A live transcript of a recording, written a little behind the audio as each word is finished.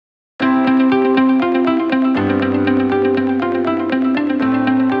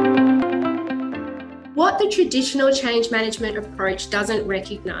What the traditional change management approach doesn't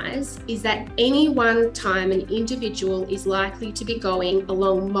recognise is that any one time an individual is likely to be going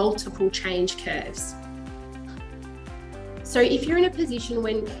along multiple change curves. So if you're in a position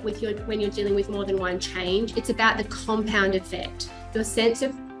when you're dealing with more than one change, it's about the compound effect. Your sense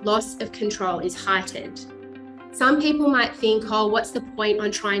of loss of control is heightened. Some people might think, oh, what's the point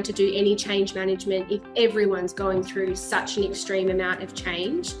on trying to do any change management if everyone's going through such an extreme amount of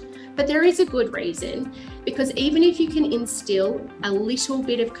change? But there is a good reason, because even if you can instill a little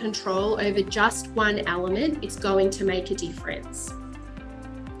bit of control over just one element, it's going to make a difference.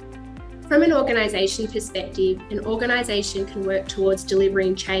 From an organisation perspective, an organisation can work towards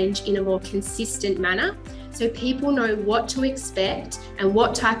delivering change in a more consistent manner, so people know what to expect and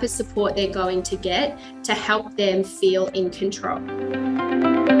what type of support they're going to get to help them feel in control.